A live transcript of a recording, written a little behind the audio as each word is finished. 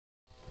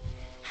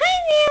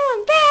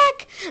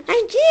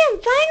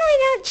finally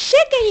not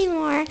sick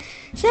anymore.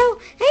 So,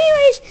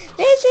 anyways,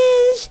 this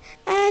is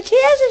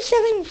Treehouse of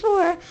Stuffing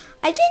 4.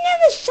 I didn't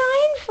have a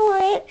sign for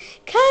it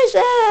because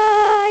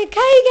I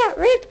kind of got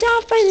ripped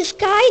off by this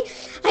guy.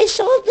 I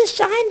sold the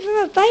sign from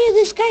a bite of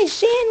this guy's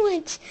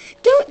sandwich.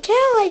 Don't tell,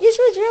 I just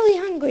was really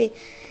hungry.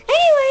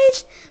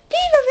 Anyways, be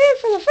prepared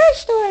for the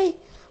first story,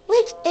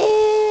 which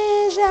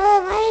is,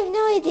 I have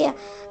no idea.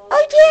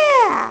 Oh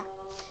yeah!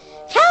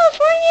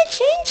 California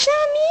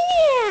Chainsaw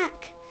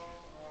Maniac!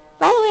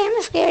 By the way, I'm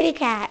a scaredy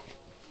cat.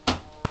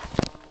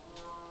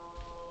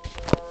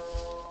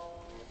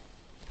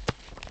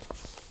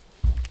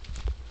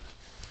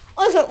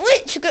 I can't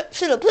wait to get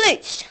to the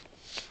place.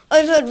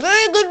 I've had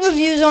very good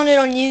reviews on it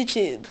on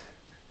YouTube.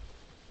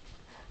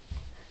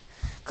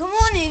 Come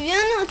on,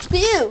 Avian, let's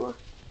go.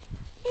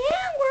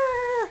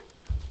 Yeah,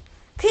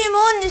 Come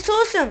on, it's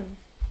awesome.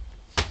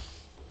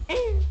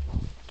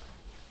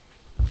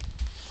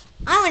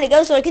 I want to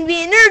go so I can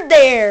be a nerd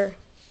there.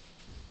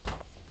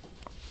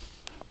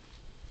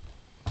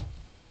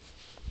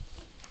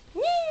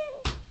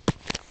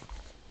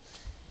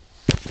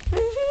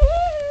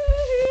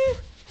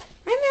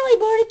 I'm really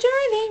bored of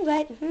driving,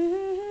 but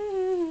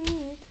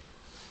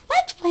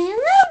let's play a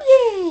road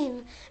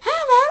game. How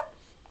about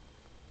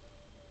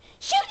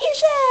shoot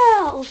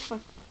yourself?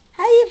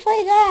 How do you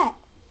play that?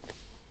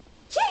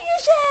 Shoot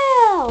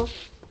yourself!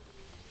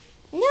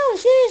 No,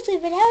 seriously,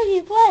 but how do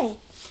you play?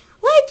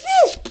 Like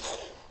this.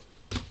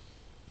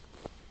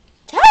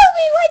 Tell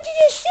me, what did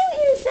you shoot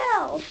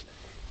yourself?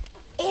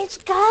 It's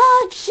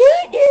called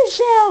shoot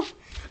yourself.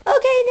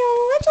 Okay, no,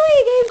 let's play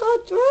a game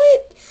called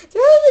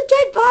throw the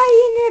dead body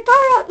in your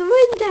car out the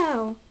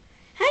window.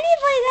 How do you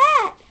play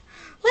that?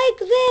 Like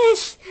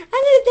this. I'm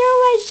going to throw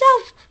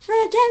myself for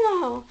a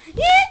demo.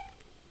 Yeah.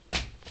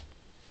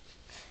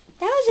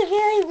 That was a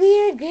very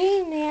weird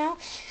game now.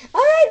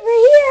 Alright,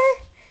 we're here.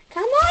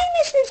 Come on,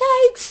 Mr.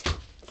 Tykes.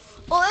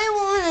 I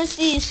want to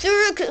see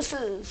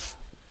circuses.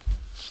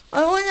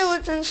 I wonder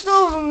what's in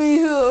store for me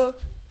here.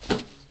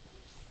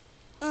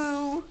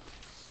 Oh.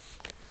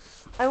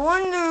 I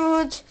wonder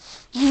what's...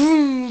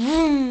 Vroom,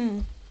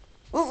 vroom.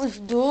 What was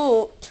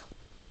that?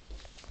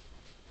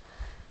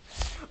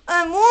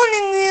 I'm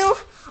warning you.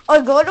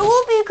 I got a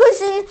whoopee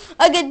cushion.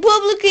 I could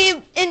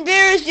publicly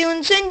embarrass you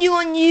and send you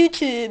on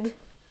YouTube.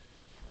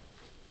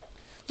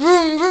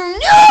 Vroom, vroom,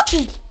 no!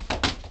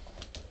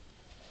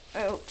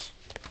 Ouch.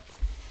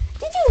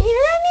 Did you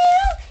hear that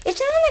meow? It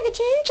sounded like a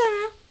chainsaw.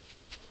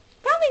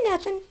 Probably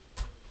nothing.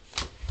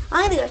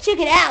 I'm gonna go check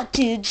it out,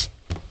 dudes.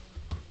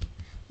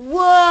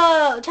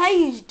 Whoa,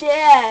 Tiger's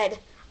dead.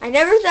 I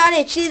never thought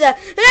I'd see the...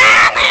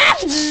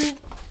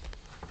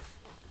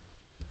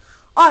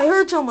 I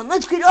heard someone.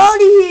 Let's get out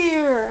of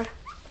here.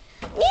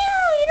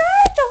 Meow, you don't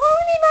have to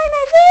hold me by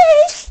my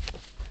face.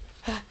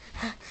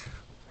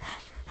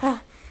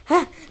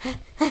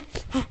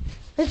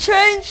 The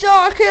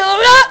chainsaw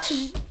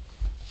killer.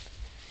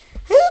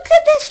 Who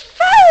could this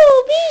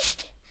foul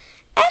beast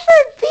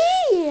ever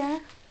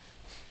be?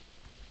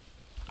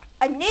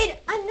 I'm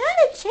not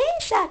a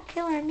chainsaw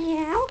killer,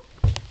 Meow.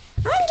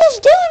 I'm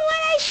just doing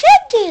what I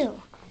should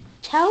do.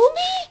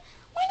 Toby,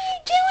 what are you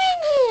doing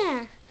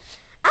here?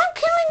 I'm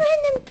killing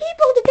random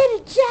people to get a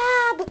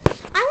job.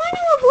 I want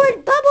to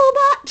afford bubble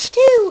bots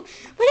too,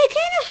 but I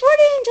can't afford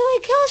it until I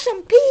kill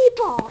some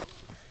people.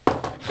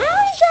 How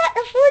is that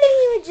affording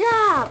you a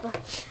job?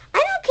 I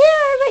don't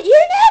care, but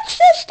you're next,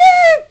 sister.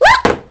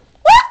 What?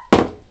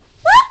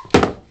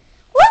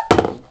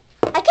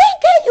 I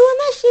can't get you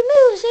unless you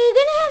move, so you're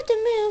gonna have to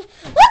move.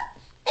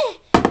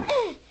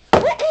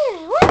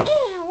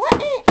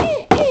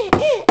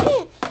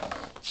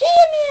 See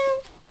you, Meow.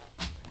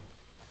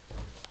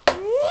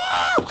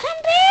 Wow,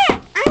 come back!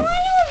 I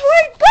want to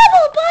avoid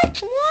bubble butts.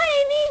 One,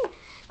 I mean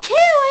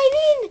two,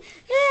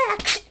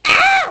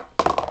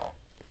 ow!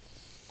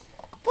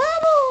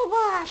 Bubble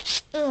butts.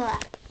 Ugh.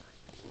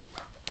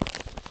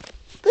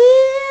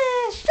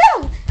 So,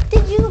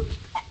 did you...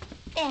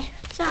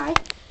 sorry.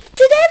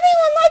 Did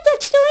everyone like that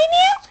story,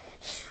 Meow?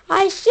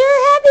 I'm sure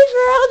happy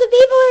for all the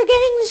people who are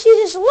getting to see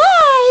this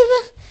live.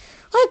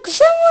 Like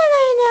someone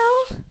I know.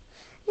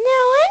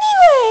 Now,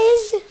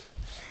 anyways,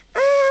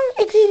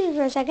 excuse me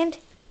for a second.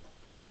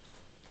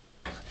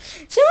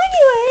 So,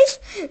 anyways,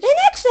 the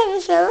next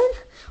episode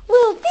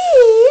will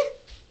be,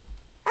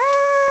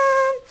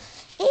 oh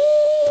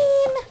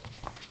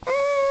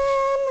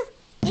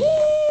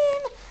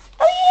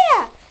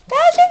yeah,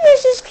 Bowser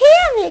vs.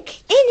 Kamek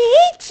in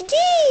HD,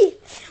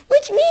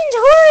 which means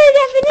horror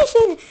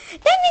definition.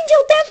 That means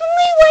you'll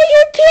definitely wet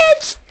your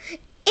pants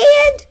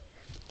and,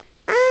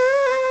 I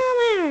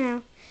don't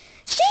know.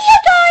 See you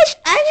guys!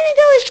 I'm gonna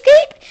go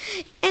escape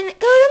and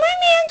go to my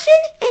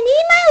mansion and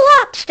eat my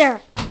lobster.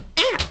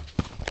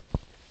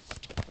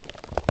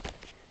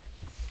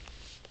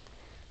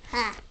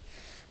 Ow.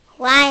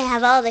 Why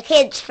have all the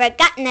kids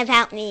forgotten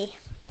about me?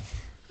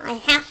 I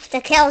have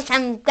to kill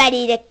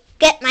somebody to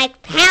get my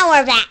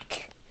power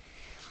back.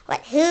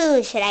 But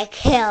who should I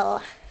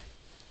kill?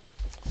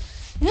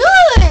 No,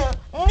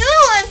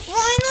 I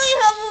finally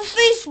have a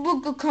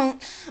Facebook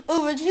account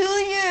over 2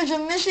 years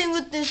of messing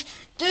with this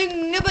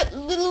dang nibbit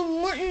little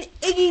Morton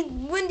Iggy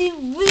Windy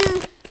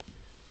Woo.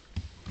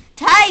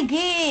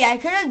 Tiggy, I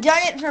could have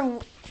done it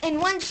in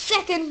 1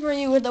 second for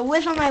you with a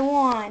whiff of my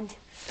wand.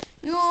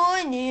 You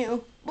I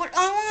knew, but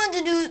I wanted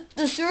to do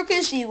the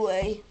circusy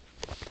way.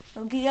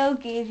 Okie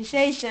dokie, if you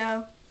say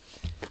so.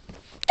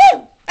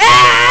 Ew!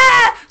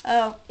 Ah!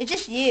 Oh, it's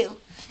just you.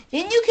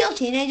 Didn't you kill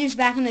teenagers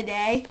back in the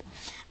day?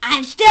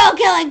 I'm still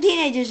killing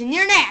teenagers, and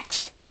you're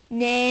next.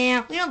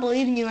 Nah, we don't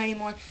believe in you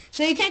anymore,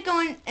 so you can't go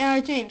in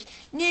our teams.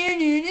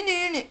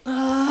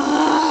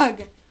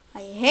 Ugh!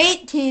 I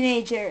hate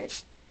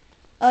teenagers.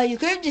 Oh, you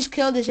could have just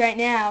killed us right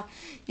now.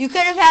 You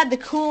could have had the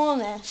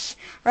coolness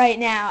right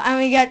now. And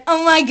we got,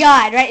 oh my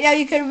god, right now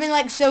you could have been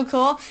like so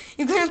cool.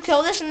 You could have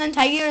killed us and then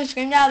Tiggy would have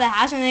screamed out of the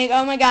house and like,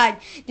 oh my god.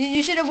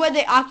 You should have read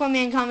the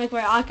Aquaman comic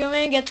where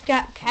Aquaman gets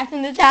kept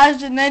in this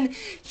house and then,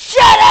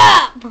 shut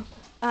up!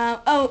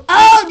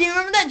 Do you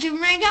remember that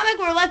Superman comic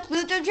where Lex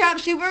Luthor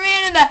trapped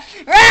Superman in the,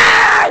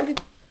 Rargh!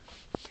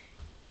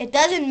 It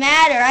doesn't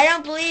matter. I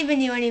don't believe in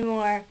you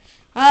anymore.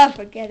 Oh,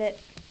 forget it.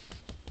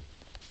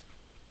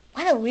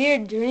 What a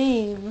weird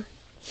dream.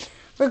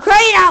 For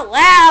crying out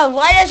loud,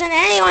 why doesn't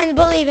anyone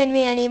believe in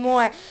me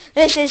anymore?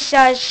 This is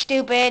so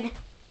stupid.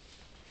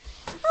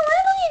 Oh, I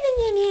believe in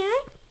you, Nana.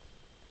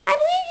 I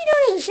believe you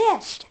don't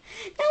exist.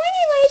 Now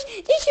anyways,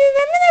 did you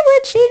remember that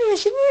one scene where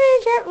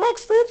Superman trapped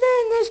Lex Luthor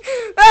in this...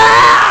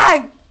 Ah!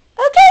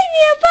 Okay,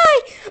 Nana,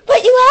 bye.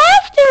 But you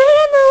have to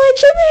remember when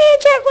Superman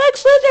trapped Lex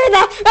Luthor in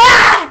that...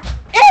 Ah!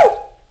 Ew!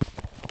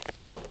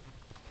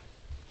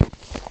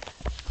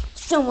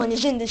 Someone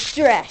is in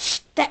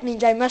distress. That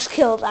means I must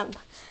kill them.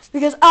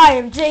 Because I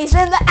am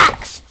Jason the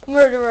Axe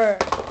Murderer.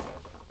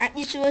 Aren't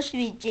you supposed to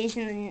be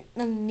Jason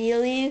the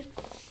melee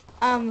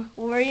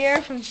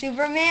warrior from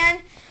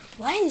Superman?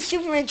 Why is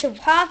Superman so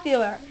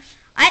popular?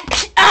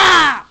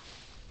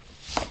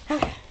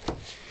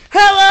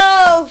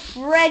 Hello,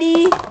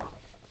 Freddy.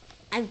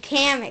 I'm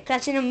Kamek.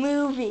 That's in a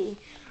movie.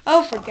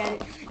 Oh, forget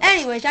it.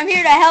 Anyways, I'm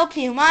here to help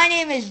you. My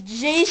name is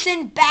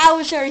Jason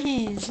Bowser.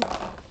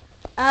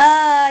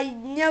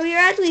 No, you're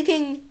actually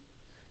King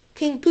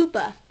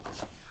Poopa.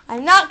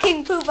 I'm not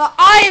King Poopa.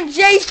 I am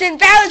Jason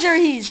Bowser.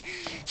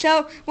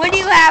 So, what do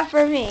you have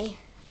for me?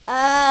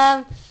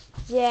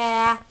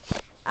 Yeah.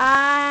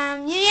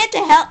 You need to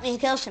help me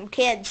kill some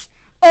kids.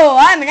 Oh,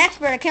 I'm an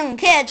expert at killing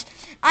kids.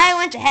 I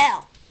went to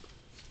hell.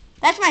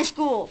 That's my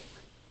school.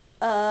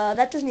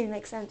 That doesn't even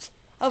make sense.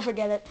 Oh,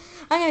 forget it.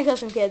 I'm gonna kill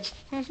some kids.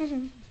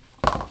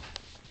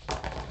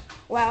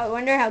 Wow, I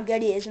wonder how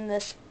good he is in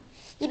this.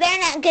 He better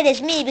not as good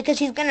as me because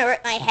he's gonna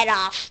rip my head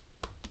off.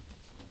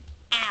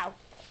 Ow.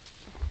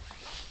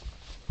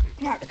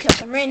 Now to kill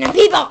some random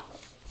people.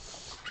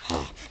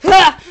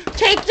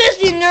 Take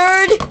this, you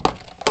nerd.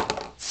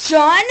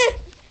 Son.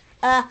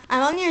 I'm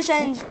only your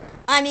son.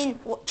 I mean,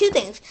 2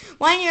 things.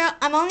 1,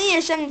 I'm only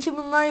your son in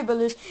Super Mario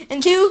Bros.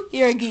 And 2,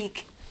 you're a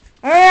geek.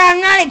 I'm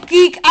not a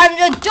geek.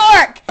 I'm a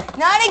dork,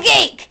 not a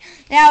geek.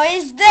 Now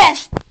is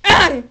this.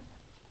 Ow,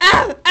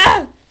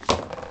 ow.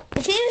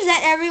 It seems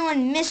that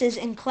everyone misses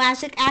in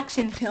classic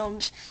action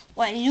films.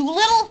 When you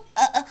little...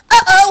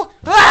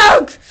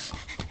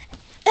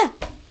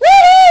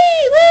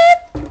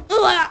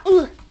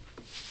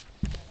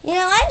 You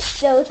know, I'm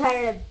so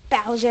tired of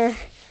Bowser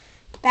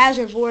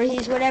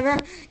Voorhees, whatever,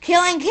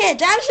 killing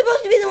kids. I'm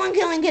supposed to be the one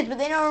killing kids, but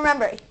they don't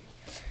remember.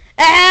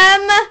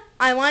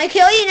 I want to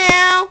kill you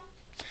now.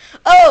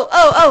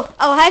 Oh,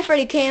 hi,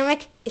 Freddy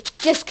Kamek. It's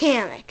just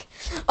Kamek.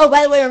 Oh,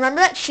 by the way, remember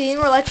that scene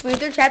where Lex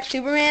Luthor trapped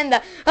Superman?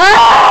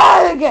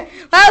 How could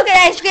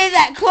I escape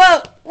that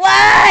quote?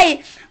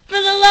 Why? For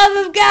the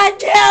love of God,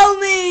 tell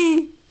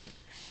me!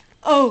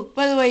 Oh,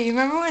 by the way, you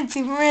remember when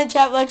Superman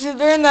trapped Lex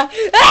Luthor in the...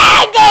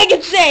 I'm going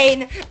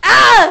insane!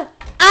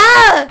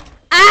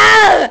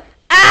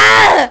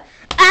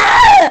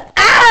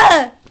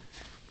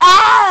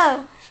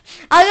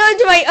 I'll go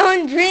into my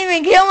own dream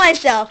and kill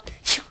myself.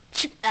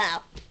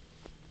 Ow.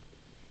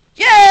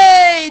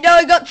 Yay! Now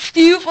I got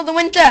stew for the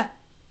winter.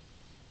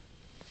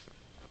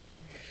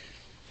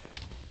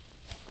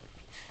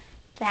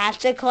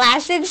 That's a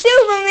classic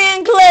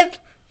Superman clip.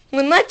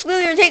 When Lex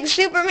Luthor takes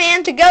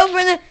Superman to go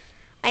for the...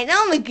 I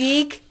know I'm a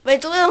geek, but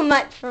it's a little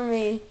much for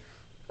me.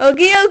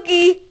 Okie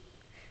dokie.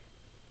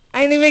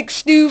 I'm gonna make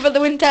stew for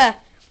the winter.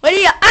 What do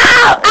you...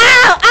 Ow!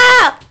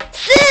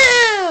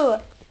 Stew!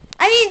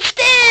 I mean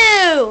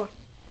stew!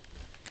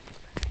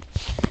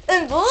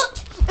 And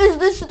that is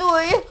the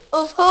story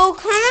of how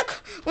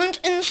Kamek went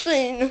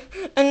insane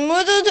and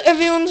murdered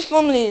everyone's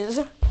families.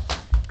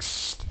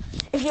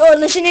 If you're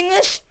listening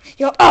this,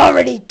 you're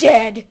already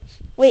dead.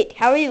 Wait,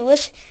 how are we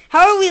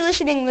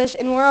listening this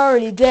and we're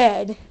already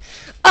dead?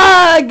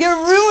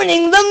 You're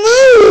ruining the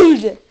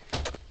mood!